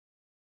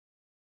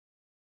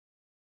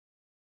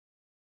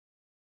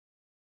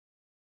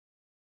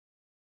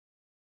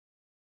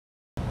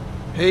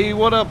Hey,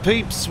 what up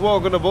peeps,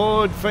 welcome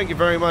aboard, thank you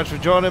very much for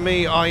joining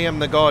me. I am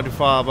the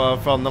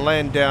Godfather from the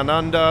land down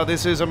under.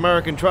 This is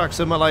American Truck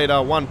Simulator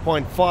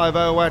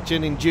 1.50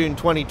 action in June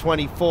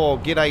 2024.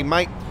 G'day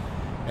mate.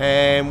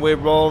 And we're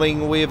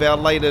rolling with our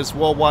latest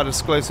worldwide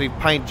exclusive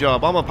paint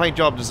job. I'm a paint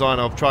job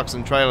designer of trucks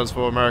and trailers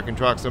for American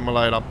Truck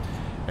Simulator.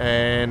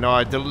 And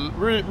I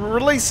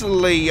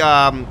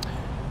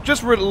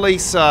just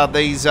release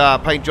these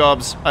paint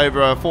jobs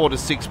over a 4 to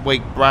 6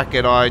 week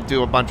bracket. I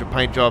do a bunch of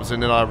paint jobs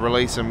and then I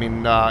release them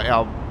in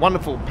our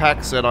wonderful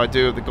packs that I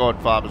do with the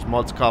Godfather's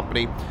Mods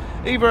Company,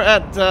 either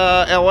at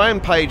our own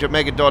page at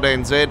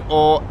MEGA.NZ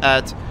or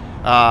at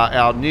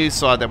our news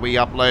site that we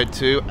upload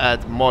to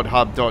at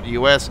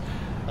modhub.us.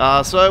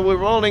 So we're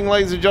rolling,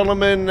 ladies and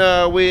gentlemen,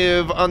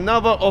 with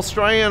another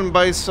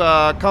Australian-based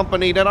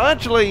company that I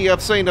actually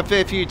have seen a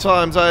fair few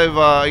times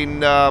over in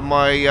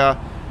my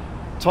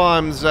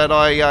times that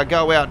I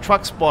go out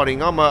truck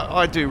spotting.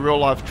 I do real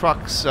life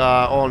trucks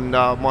on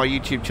my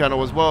YouTube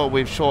channel as well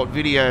with short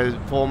video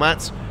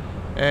formats,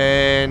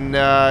 and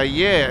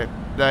yeah,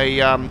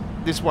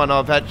 this one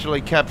I've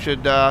actually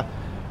captured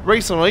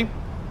recently.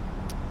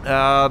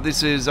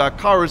 This is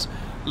Karras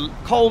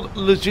Cold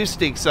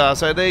Logistics.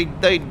 So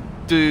they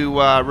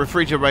do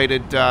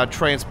refrigerated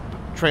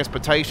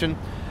transportation,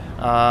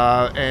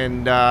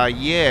 and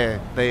yeah,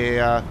 they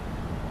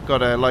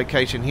got a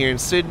location here in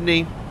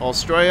Sydney,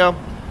 Australia.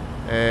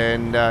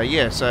 And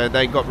yeah, so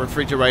they got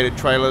refrigerated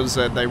trailers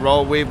that they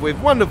roll with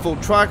wonderful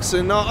trucks,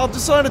 and I've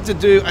decided to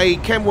do a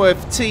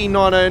Kenworth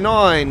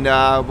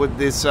T909 with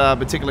this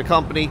particular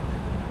company.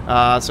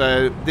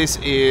 So this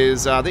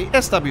is the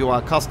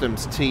SWR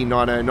Customs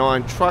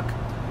T909 truck,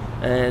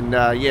 and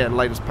yeah,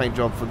 latest paint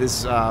job for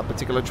this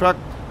particular truck.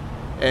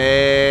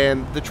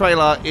 And the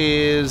trailer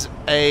is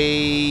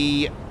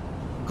a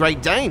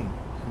Great Dane.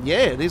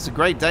 Yeah, it is a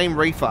Great Dane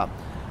Reefer.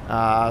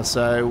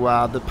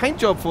 So the paint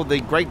job for the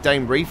Great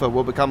Dane Reefer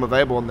will become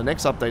available on the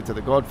next update to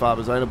the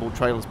Godfather's Ownable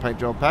Trailers paint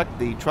job pack.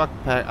 The truck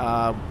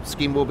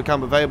scheme will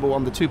become available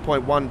on the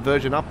 2.1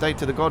 version update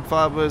to the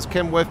Godfather's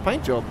Kenworth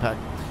paint job pack.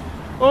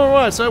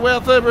 Alright, so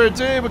without further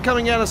ado, we're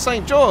coming out of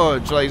St.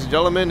 George, ladies and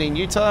gentlemen, in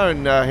Utah,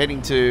 and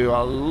heading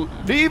to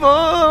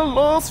Viva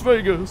Las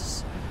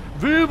Vegas!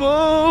 Viva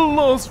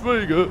Las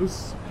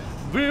Vegas!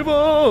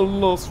 Viva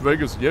Las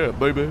Vegas! Yeah,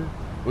 baby!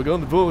 We're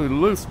going to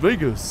Las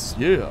Vegas!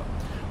 Yeah!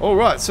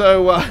 Alright,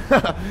 so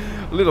a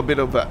little bit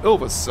of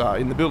Elvis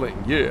in the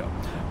building, yeah.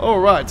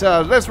 Alright,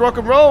 let's rock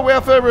and roll.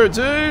 Without further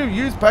ado,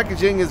 used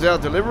packaging is our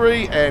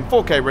delivery and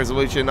 4K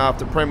resolution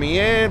after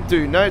premiere.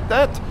 Do note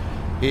that.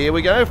 Here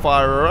we go,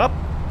 fire her up.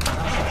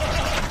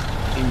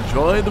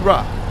 Enjoy the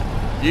ride.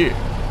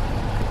 Yeah.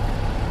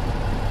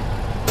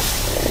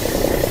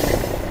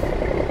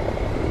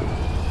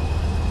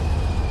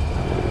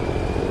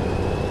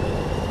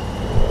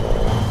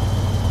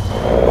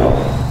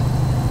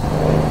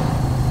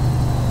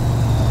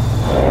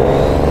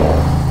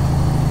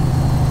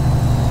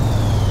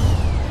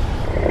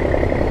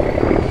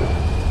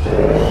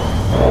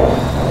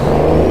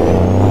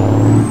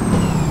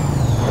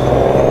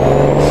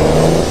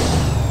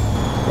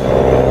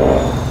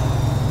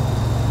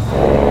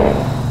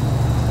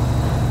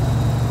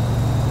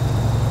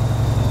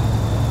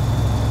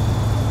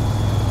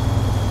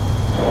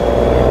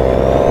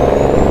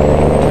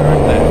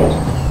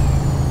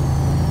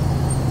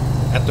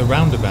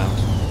 Roundabout,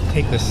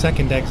 take the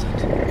second exit.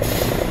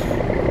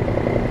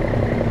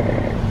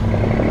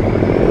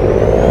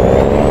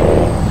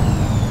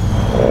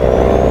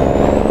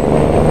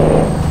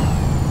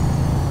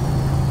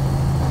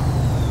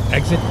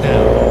 Exit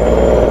down.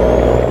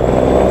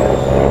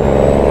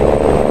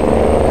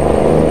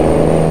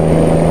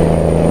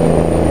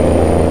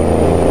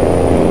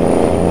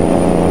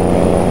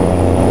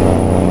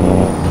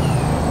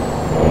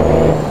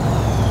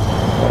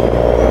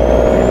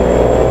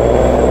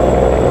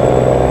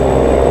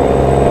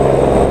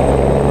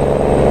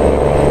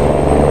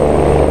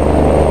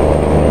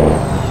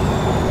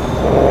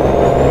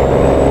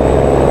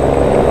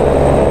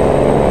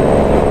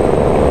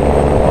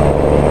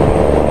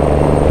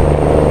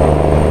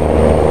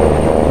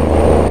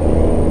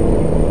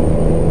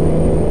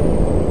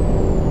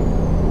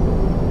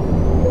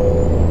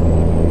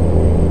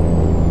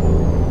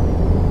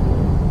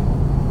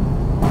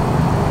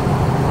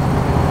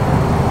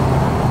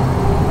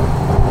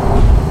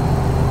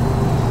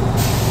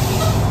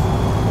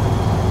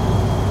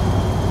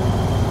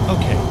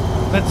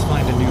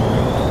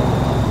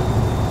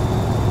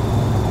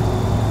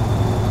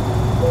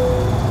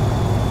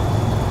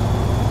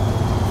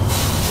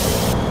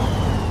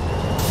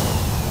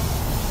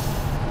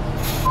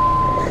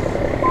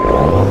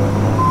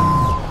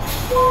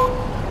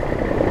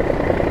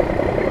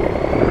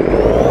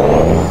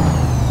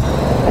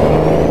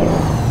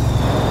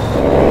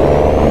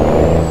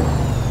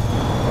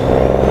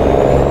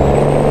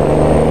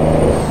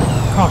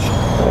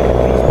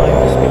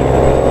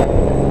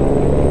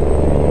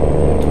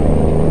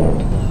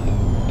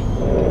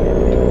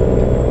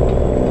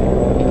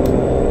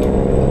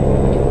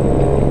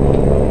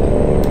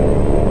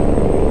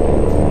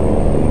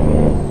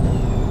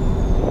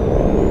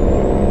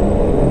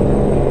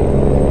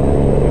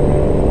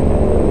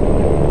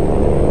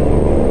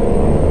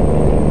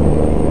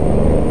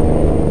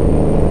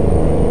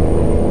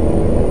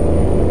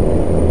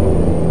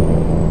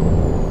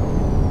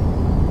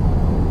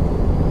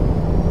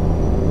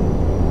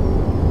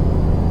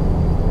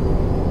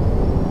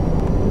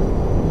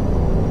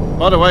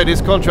 the way,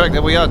 this contract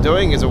that we are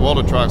doing is a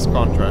water trucks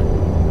contract.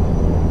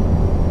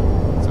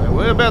 So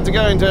we're about to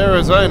go into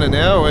Arizona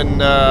now,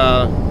 and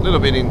a little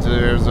bit into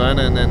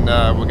Arizona, and then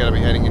we're going to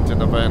be heading into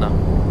Nevada.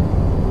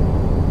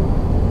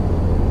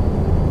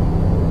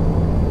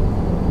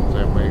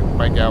 So we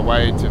make our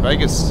way to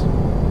Vegas.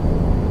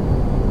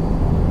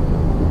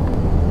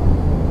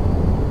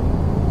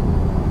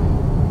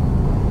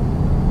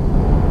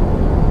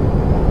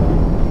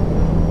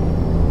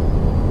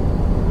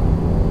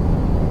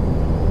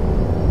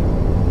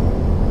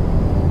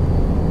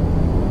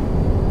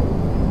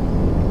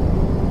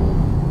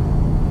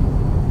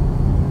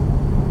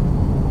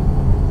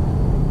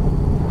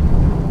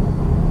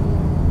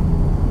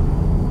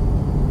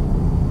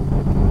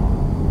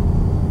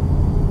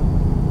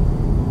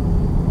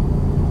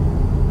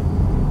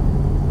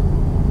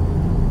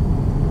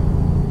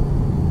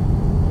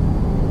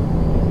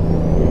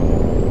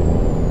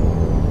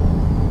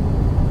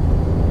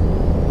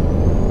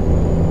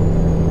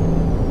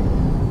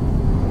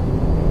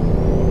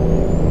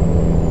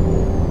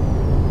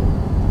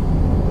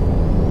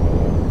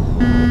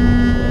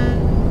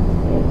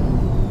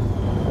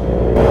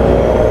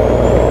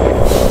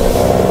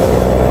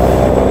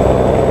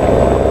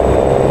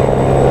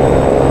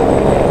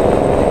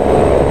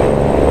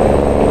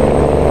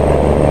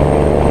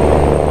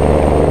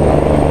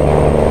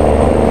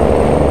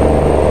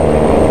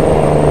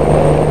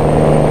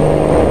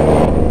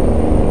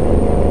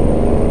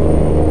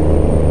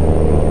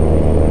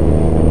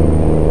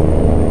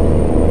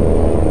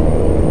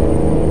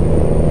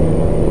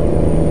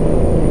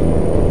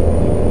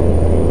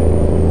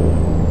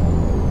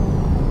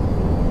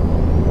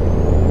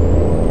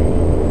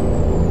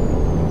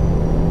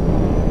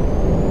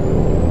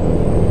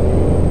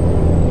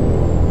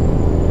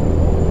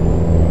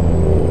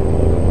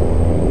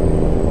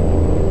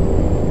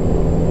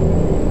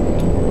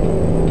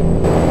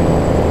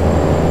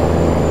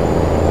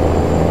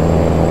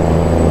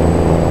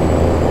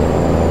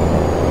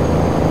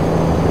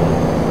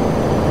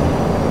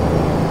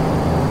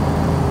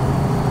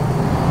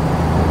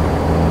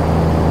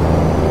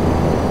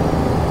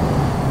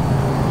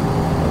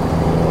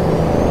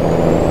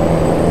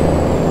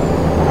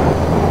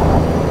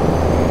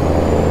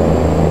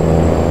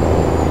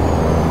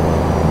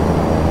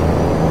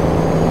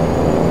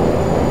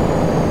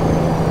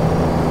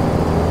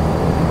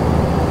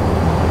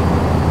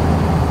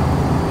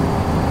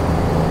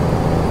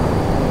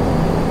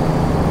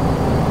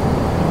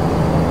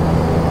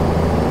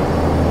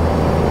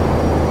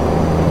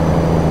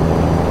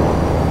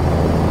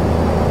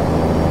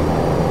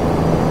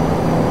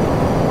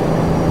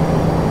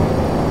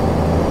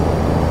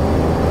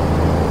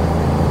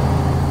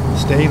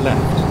 Stay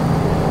left.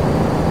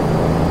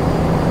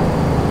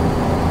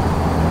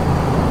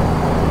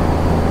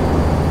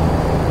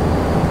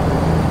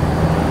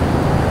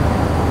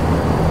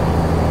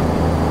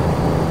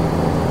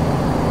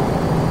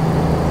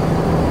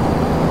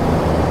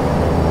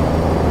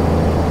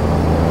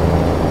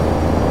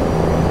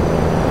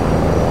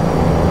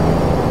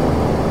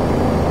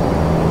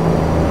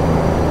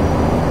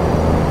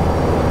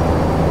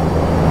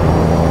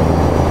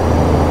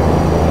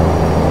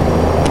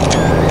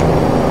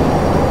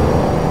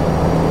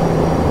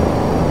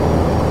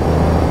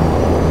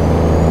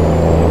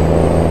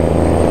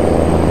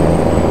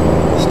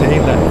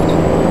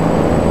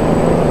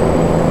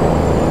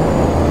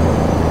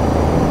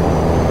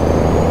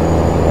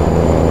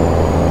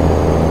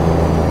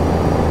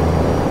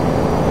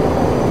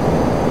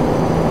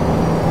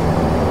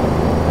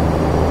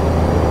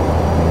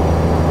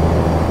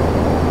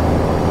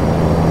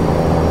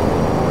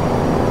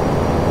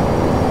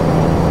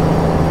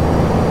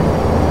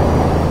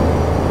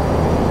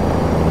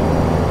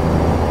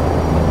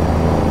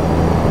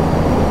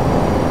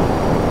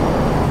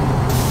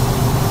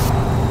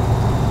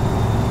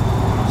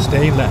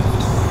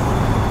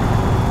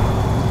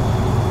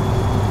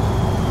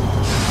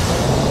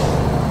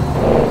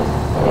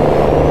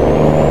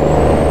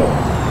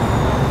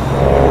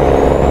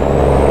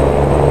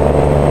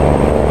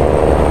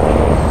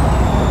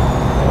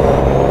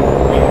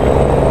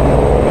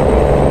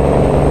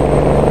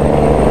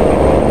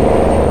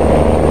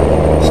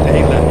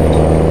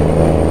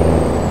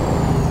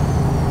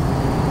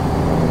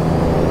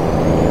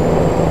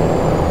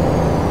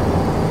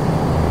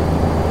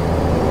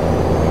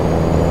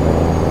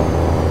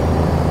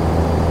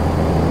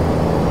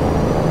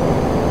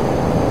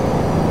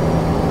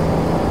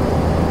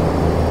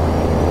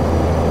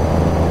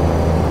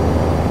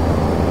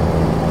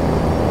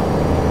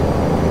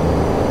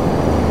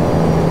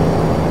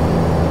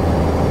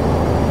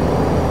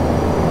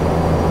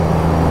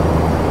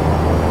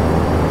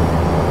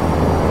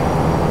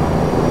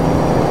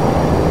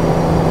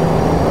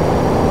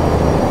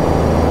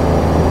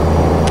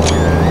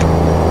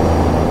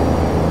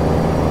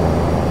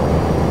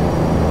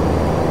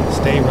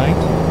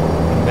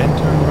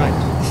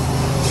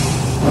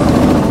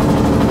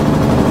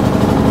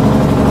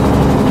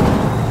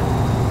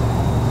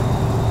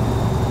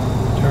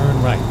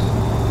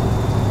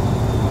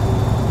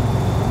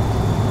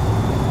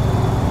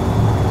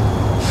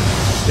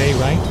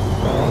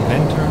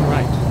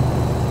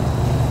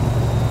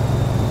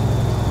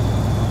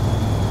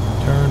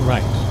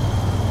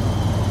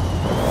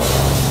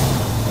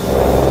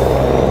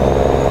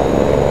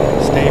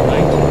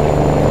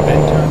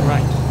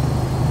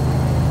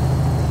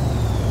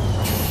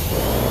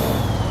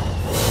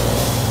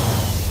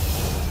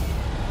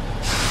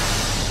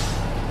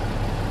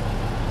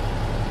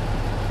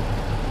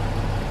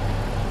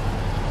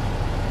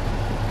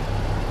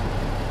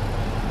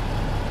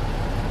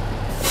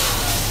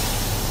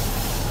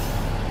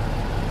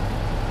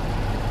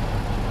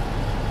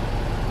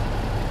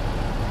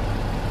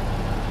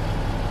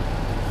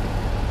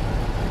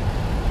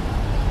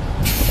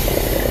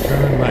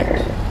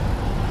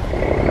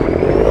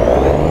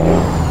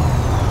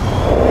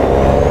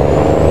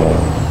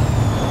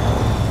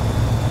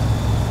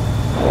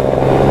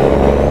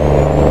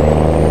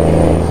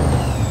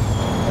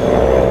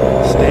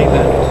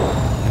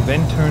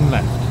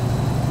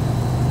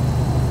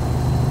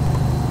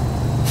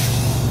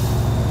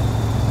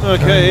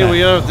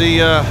 of the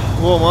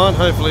Walmart.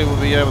 Hopefully we'll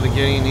be able to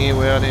get in here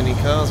without any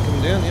cars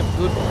coming down. Yep,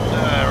 good.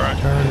 Alright.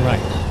 Turn right.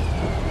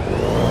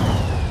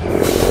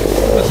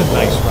 That's a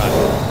nice run.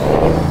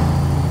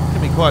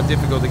 Can be quite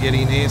difficult to get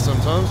in here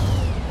sometimes.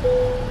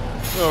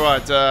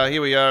 Alright,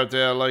 here we are at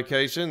our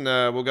location.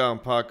 We'll go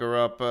and park her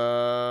up.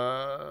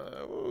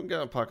 We'll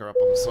go and park her up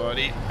on the side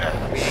here.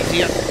 That'll be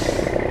easier.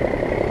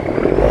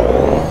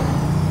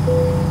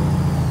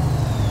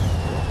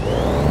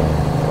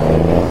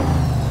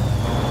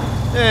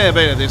 Yeah,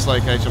 been at this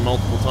location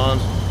multiple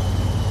times.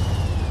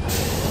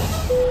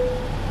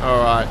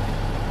 Alright.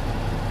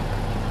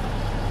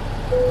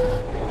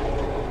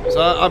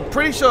 So I'm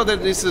pretty sure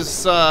that this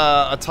is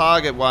a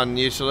target one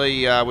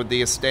usually with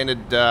the standard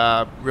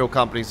real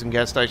companies and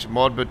gas station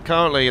mod, but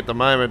currently at the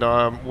moment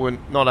we're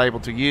not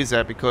able to use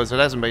that because it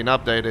hasn't been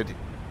updated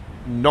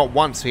not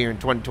once here in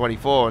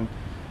 2024, and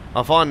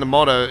I find the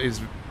modder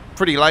is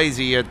pretty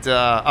lazy at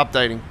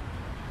updating.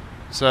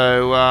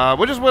 So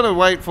we're just going to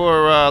wait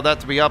for that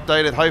to be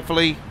updated,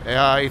 hopefully.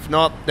 If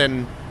not,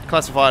 then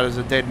classify it as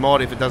a dead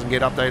mod if it doesn't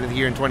get updated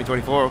here in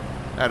 2024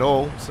 at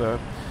all. So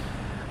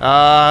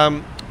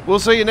we'll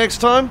see you next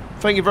time.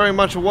 Thank you very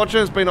much for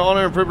watching. It's been an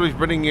honor and privilege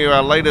bringing you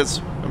our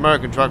latest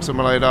American Truck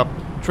Simulator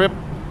trip.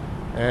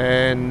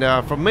 And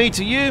from me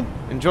to you,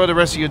 enjoy the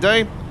rest of your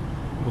day.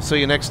 We'll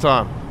see you next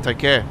time. Take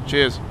care.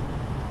 Cheers.